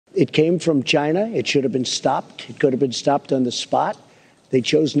It came from China. It should have been stopped. It could have been stopped on the spot. They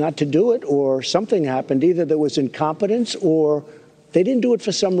chose not to do it, or something happened. Either there was incompetence or they didn't do it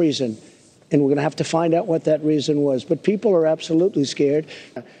for some reason. And we're going to have to find out what that reason was. But people are absolutely scared.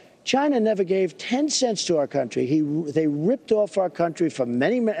 China never gave 10 cents to our country. They ripped off our country for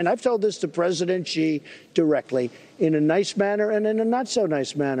many, and I've told this to President Xi directly, in a nice manner and in a not so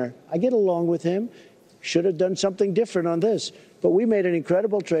nice manner. I get along with him. Should have done something different on this. But we made an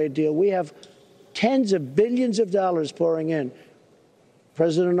incredible trade deal. We have tens of billions of dollars pouring in.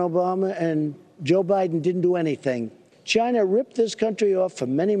 President Obama and Joe Biden didn't do anything. China ripped this country off for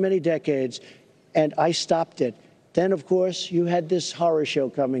many, many decades, and I stopped it. Then, of course, you had this horror show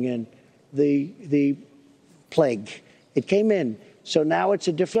coming in, the plague. It came in. So now it's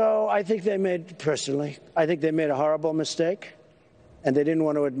a different. So I think they made, personally, I think they made a horrible mistake, and they didn't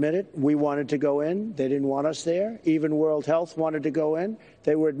want to admit it. We wanted to go in. They didn't want us there. Even World Health wanted to go in.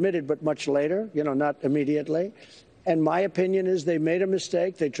 They were admitted, but much later, not immediately. And my opinion is they made a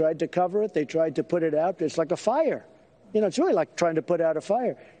mistake. They tried to cover it. They tried to put it out. It's like a fire. It's really like trying to put out a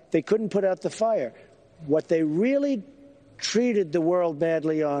fire. They couldn't put out the fire. What they really treated the world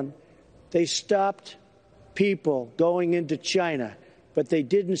badly on, they stopped people going into China, but they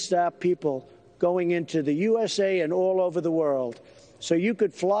didn't stop people going into the USA and all over the world. So you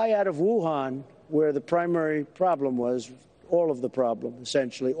could fly out of Wuhan, where the primary problem was, all of the problem,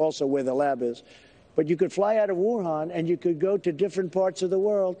 essentially, also where the lab is. But you could fly out of Wuhan and you could go to different parts of the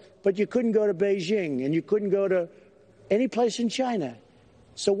world, but you couldn't go to Beijing and you couldn't go to any place in China.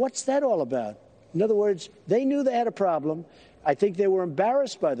 So what's that all about? In other words, they knew they had a problem. I think they were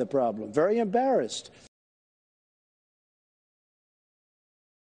embarrassed by the problem, very embarrassed.